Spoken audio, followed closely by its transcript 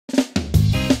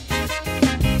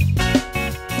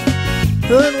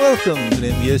and welcome to the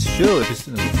MBS Show,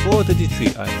 episode number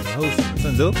 433. I am your host,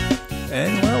 Sanzo,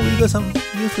 and well, we got some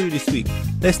news for you this week.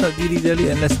 Let's not dilly-dally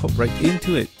and let's hop right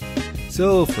into it.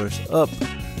 So, first up,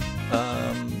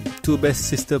 two best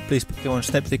sister plays Pokemon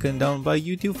Snap taken down by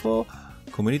YouTube for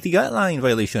community guideline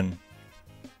violation.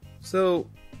 So,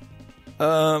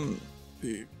 I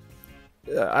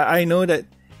know that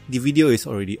the video is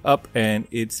already up and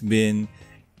it's been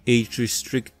age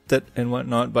restricted and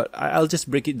whatnot, but I'll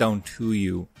just break it down to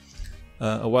you.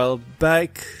 A while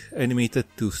back, animator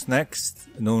Two Snacks,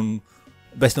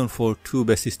 best known for Two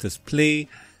Best Sisters Play,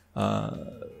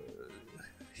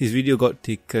 his video got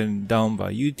taken down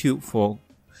by YouTube for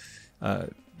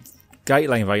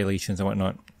guideline violations and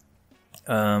whatnot.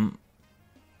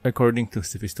 According to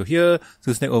Sophisto here,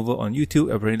 Two Snack over on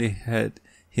YouTube apparently had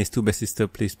his Two Best Sister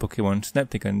Plays Pokemon Snap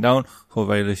taken down for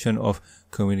violation of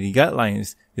community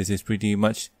guidelines. This is pretty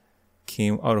much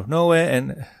came out of nowhere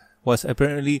and was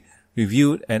apparently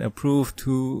reviewed and approved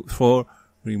for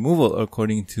removal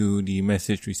according to the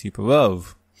message received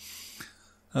above.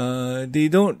 They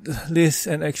don't list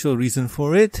an actual reason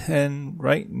for it, and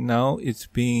right now it's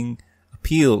being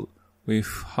appealed. With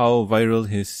how viral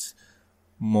his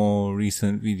more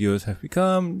recent videos have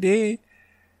become, there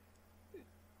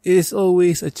is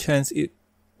always a chance it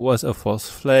was a false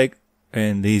flag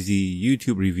and lazy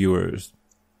YouTube reviewers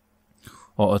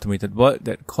or automated bot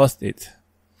that caused it.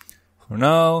 For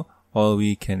now, all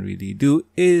we can really do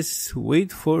is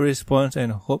wait for a response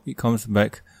and hope it comes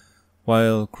back,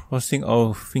 while crossing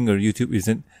our finger YouTube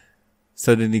isn't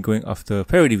suddenly going after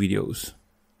parody videos.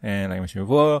 And like I mentioned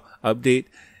before, update,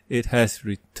 it has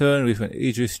returned with an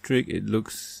age restrict. It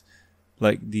looks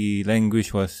like the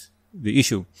language was the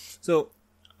issue. So,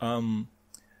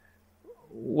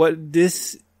 what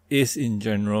this is in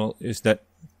general is that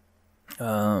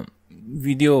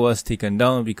video was taken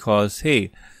down because,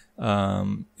 hey,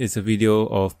 it's a video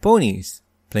of ponies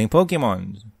playing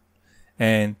Pokemon.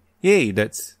 And, yay,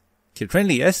 that's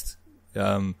kid-friendly, yes?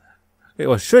 It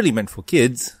was surely meant for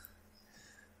kids.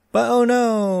 But oh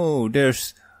no,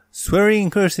 there's swearing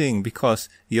and cursing because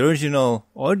the original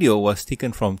audio was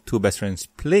taken from Two Best Friends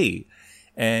Play.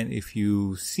 And if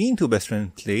you've seen Two Best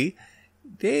Friends Play,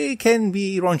 they can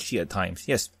be raunchy at times,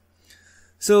 yes.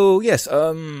 So, yes,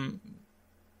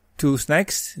 Two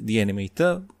Snacks, the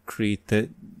animator,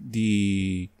 created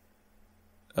the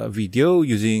video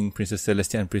using Princess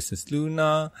Celestia and Princess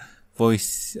Luna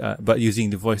voice, but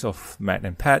using the voice of Matt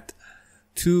and Pat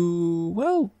to,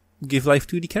 well, give life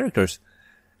to the characters.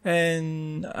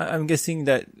 And I'm guessing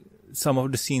that some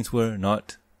of the scenes were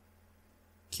not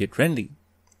kid-friendly.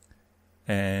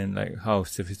 And like how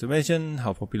Sophisto mentioned,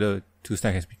 how popular Two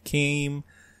Snack has became.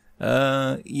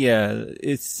 Let's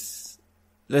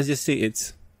just say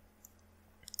it's,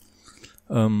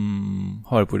 how do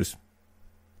I put this?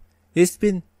 It's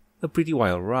been a pretty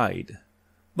wild ride.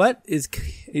 But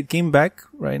it came back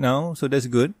right now, so that's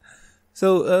good.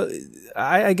 So,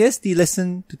 I guess the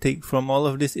lesson to take from all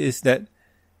of this is that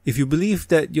if you believe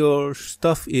that your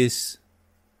stuff is,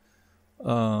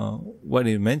 what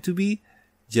it's meant to be,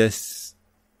 just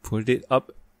put it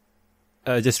up,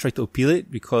 just try to appeal it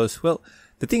because, well,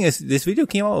 the thing is, this video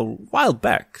came out a while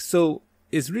back, so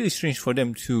it's really strange for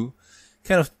them to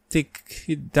kind of take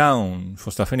it down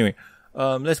for stuff. Anyway,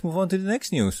 let's move on to the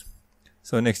next news.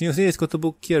 So next news is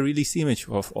Kotobukiya release image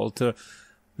of Alter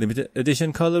limited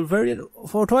edition color variant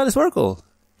for Twilight Sparkle.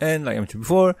 And like I mentioned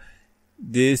before,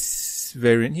 this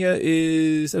variant here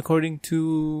is according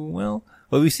to, well,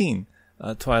 what we've seen.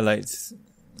 Twilight's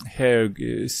hair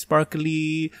is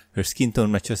sparkly, her skin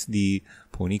tone matches the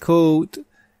pony coat,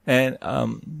 and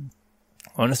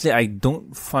honestly, I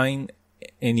don't find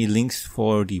any links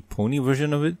for the pony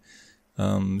version of it.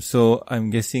 So I'm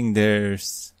guessing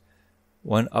there's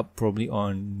one up probably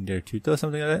on their Twitter or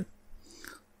something like that.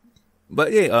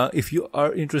 But yeah, if you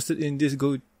are interested in this,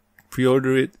 go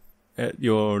pre-order it at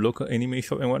your local anime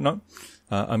shop and whatnot.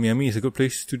 Ami is a good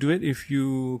place to do it if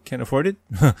you can afford it.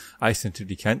 I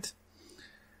certainly can't.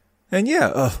 And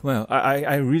yeah, well,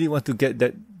 I really want to get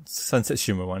that Sunset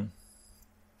Shimmer one.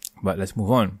 But let's move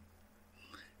on.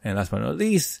 And last but not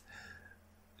least,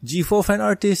 G4 fan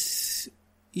artist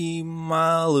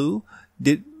Imalu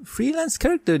did freelance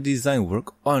character design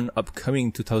work on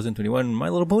upcoming 2021 My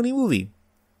Little Pony movie.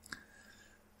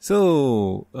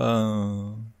 So,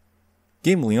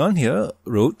 Game Leon here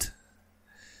wrote,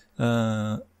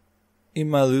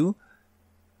 Imalu,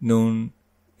 known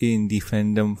in the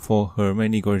fandom for her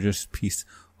many gorgeous piece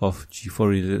of G4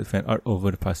 related fan art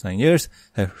over the past 9 years,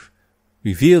 have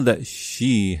revealed that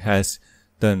she has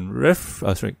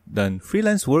done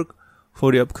freelance work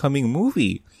for the upcoming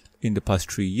movie. In the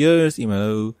past 3 years,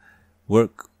 Imalu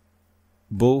work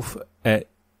both at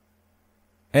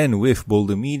and with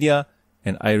Boulder Media,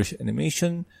 an Irish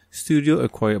animation studio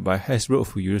acquired by Hasbro a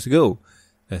few years ago,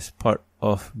 as part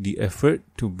of the effort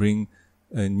to bring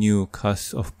a new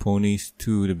cast of ponies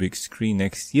to the big screen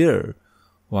next year.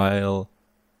 While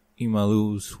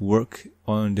Imalu's work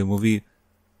on the movie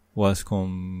was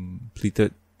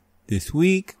completed this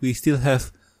week, we still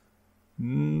have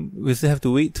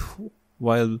to wait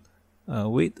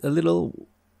a little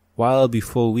while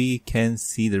before we can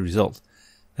see the result.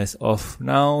 As of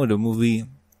now, the movie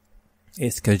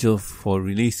is scheduled for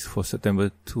release for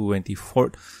September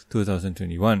 24th,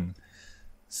 2021.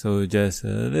 So just a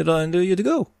little under a year to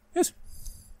go. Yes.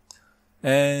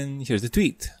 And here's the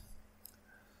tweet.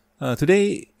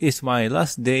 Today is my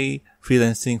last day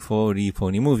freelancing for the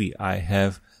Pony movie. I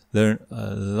have learned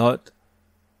a lot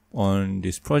on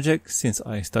this project since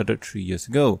I started 3 years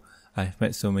ago. I've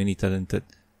met so many talented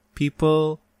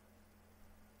people.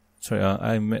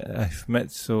 I've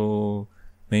met so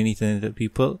many talented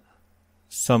people.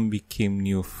 Some became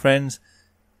new friends.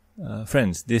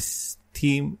 This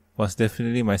team was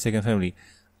definitely my second family.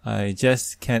 I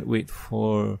just can't wait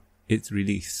for its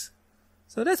release.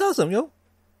 So that's awesome, yo.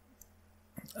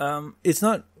 It's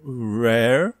not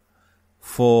rare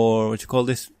for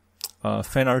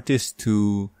fan artists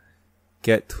to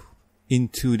get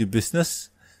into the business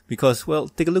because, well,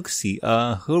 take a look, see,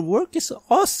 her work is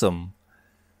awesome.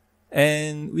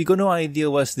 And we got no idea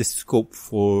what's the scope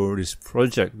for this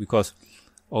project because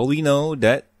all we know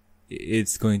that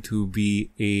it's going to be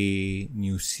a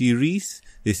new series.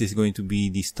 This is going to be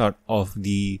the start of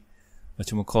the,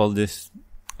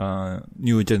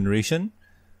 new generation.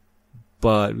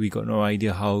 But we got no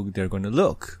idea how they're going to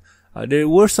look. There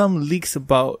were some leaks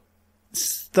about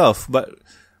stuff, but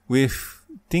with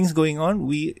things going on,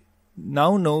 we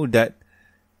now know that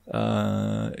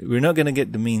we're not going to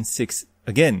get the main six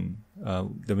again.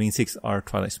 The main six are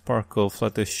Twilight Sparkle,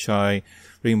 Fluttershy,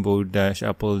 Rainbow Dash,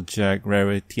 Applejack,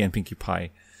 Rarity, and Pinkie Pie.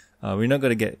 We're not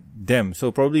going to get them.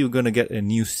 So probably we're going to get a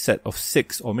new set of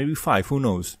 6 or maybe 5. Who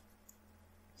knows?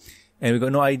 And we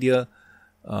got no idea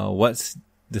what's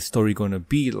the story going to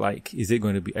be like. Is it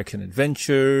going to be action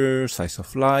adventure, slice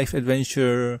of life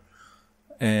adventure,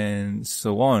 and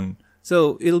so on.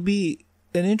 So it'll be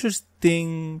an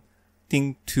interesting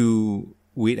thing to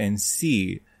wait and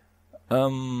see.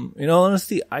 In all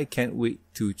honesty, I can't wait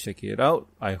to check it out.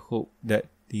 I hope that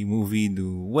the movie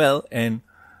do well and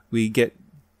we get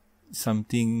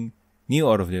something new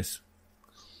out of this.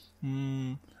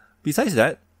 Besides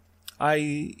that,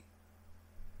 I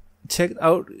checked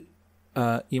out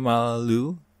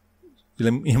Imalu's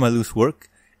work,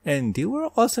 and they were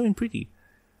awesome and pretty.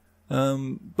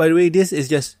 By the way, this is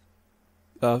just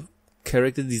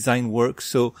character design work,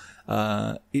 so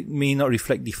it may not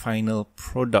reflect the final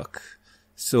product.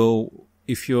 So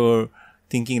if you're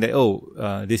thinking that,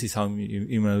 this is how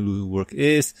Imalu's work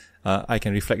is, I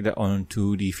can reflect that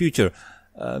onto the future.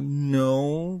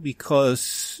 No,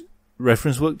 because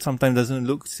reference work sometimes doesn't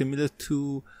look similar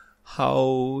to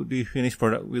how the finished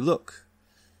product will look.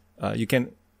 You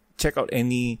can check out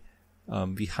any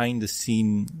behind the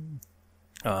scene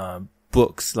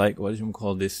books, like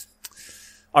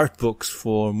art books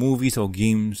for movies or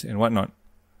games and whatnot.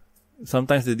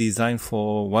 Sometimes the design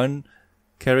for one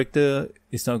character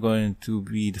is not going to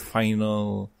be the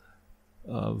final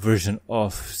version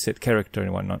of said character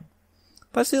and whatnot.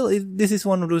 But still, this is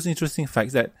one of those interesting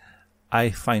facts that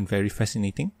I find very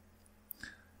fascinating.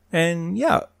 And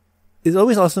yeah, it's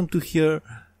always awesome to hear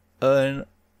a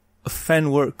fan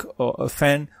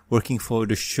working for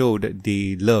the show that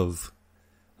they love.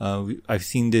 I've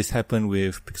seen this happen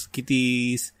with Pixel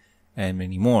Kitties and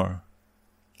many more.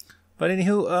 But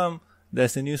anywho,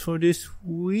 that's the news for this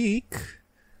week.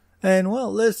 And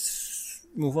well, let's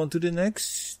move on to the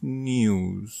next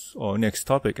news, or next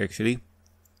topic actually.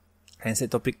 And that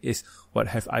topic is, what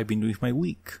have I been doing with my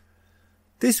week?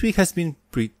 This week has been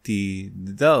pretty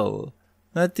dull.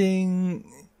 Nothing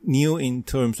new in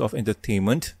terms of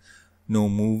entertainment. No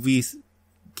movies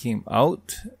came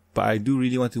out, but I do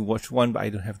really want to watch one, but I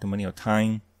don't have the money or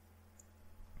time.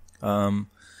 What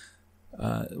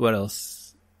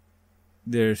else?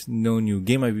 There's no new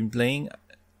game I've been playing.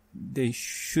 There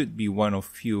should be one or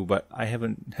few, but I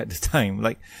haven't had the time.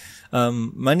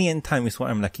 Money and time is what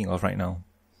I'm lacking of right now.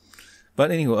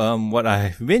 But anyway, what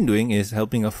I've been doing is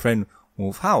helping a friend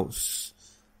move house.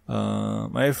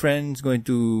 My friend's going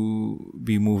to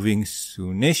be moving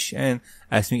soonish and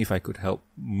asked me if I could help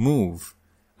move.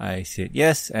 I said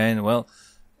yes, and well,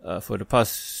 for the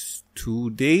past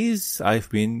 2 days, I've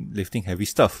been lifting heavy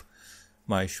stuff.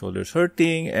 My shoulder's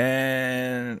hurting,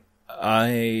 and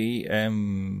I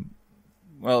am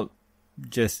well,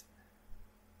 just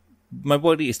my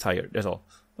body is tired. That's all.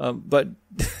 But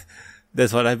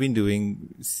that's what I've been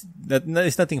doing. It's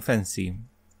nothing fancy.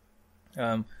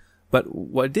 But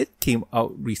what did came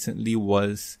out recently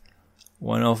was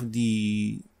one of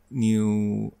the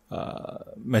new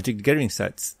Magic the Gathering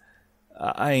sets.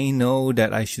 I know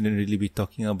that I shouldn't really be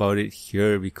talking about it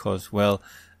here because, well,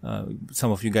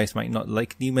 some of you guys might not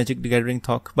like the Magic the Gathering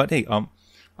talk. But hey,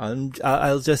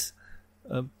 I'll just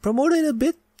promote it a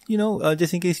bit,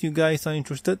 just in case you guys are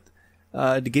interested.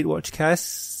 The Gatewatch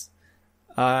Cast,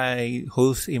 I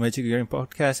host a Magic the Gathering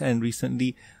podcast, and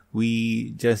recently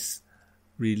we just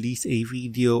released a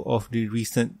video of the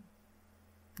recent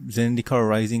Zendikar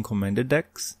Rising Commander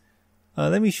decks.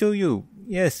 Let me show you.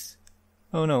 Yes.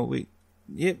 Oh no, wait.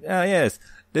 Yep. Yes.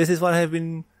 This is what I've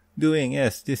been doing.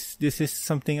 Yes. This is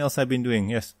something else I've been doing.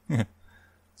 Yes.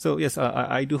 So yes,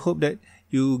 I do hope that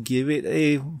you give it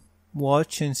a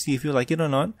watch and see if you like it or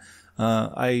not.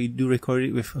 I do record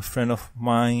it with a friend of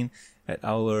mine at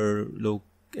our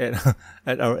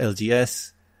at our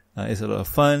LGS. It's a lot of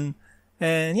fun.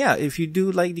 And yeah, if you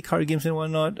do like the card games and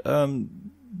whatnot,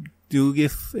 do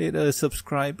give it a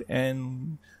subscribe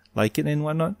and like it and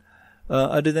whatnot.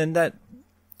 Other than that,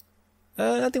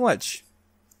 nothing much.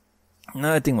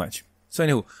 So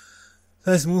anyway,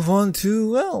 let's move on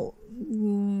to,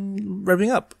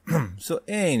 wrapping up. So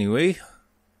anyway,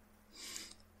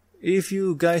 if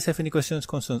you guys have any questions,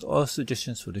 concerns, or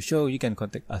suggestions for the show, you can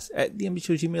contact us at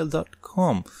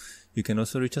thembshowgmail.com. You can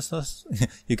also reach us on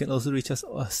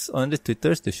the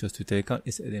Twitters. The show's Twitter account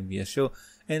is at MBS Show,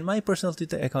 and my personal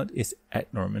Twitter account is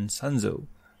at Norman Sanzo.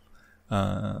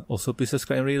 Also, please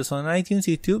subscribe and rate us on iTunes,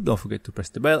 YouTube. Don't forget to press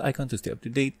the bell icon to stay up to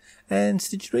date, and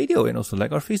Stitch Radio, and also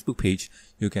like our Facebook page.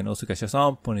 You can also catch us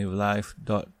on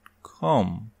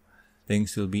ponylife.com.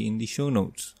 Links will be in the show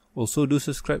notes. Also, do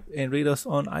subscribe and rate us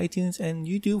on iTunes and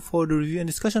YouTube for the review and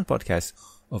discussion podcast.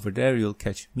 Over there, you'll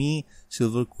catch me,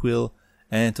 Silver Quill,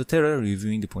 and Totera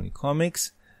reviewing the Pony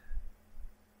comics,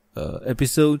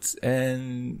 episodes,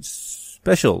 and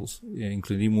specials,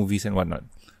 including movies and whatnot.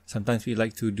 Sometimes we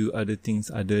like to do other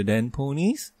things other than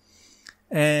ponies.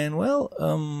 And well,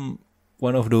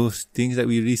 one of those things that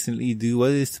we recently do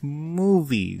was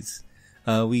movies.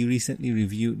 We recently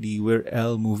reviewed the We're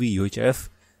L movie, UHF.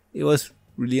 It was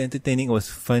really entertaining, it was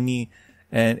funny,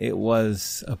 and it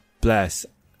was a blast.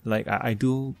 Like, I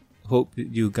do hope that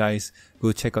you guys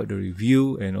go check out the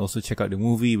review and also check out the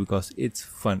movie because it's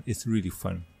fun. It's really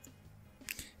fun.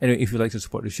 Anyway, if you'd like to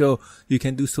support the show, you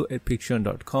can do so at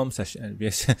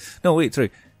patreon.com/MBS. No, wait,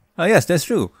 sorry. Yes, that's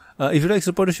true. If you'd like to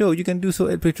support the show, you can do so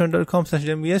at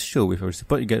patreon.com/MBS Show. With your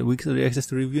support, you get weekly access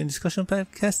to review and discussion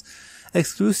podcasts,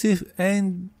 exclusive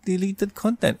and deleted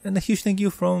content. And a huge thank you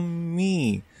from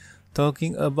me.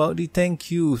 Talking about the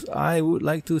thank yous, I would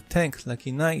like to thank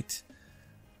Lucky Knight,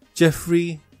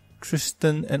 Jeffrey,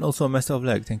 Tristan, and also Master of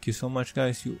Lag. Thank you so much,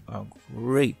 guys. You are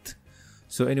great.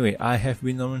 So anyway, I have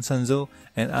been Norman Sanzo,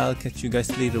 and I'll catch you guys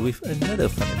later with another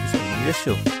fun episode of MBS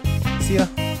Show. See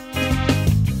ya!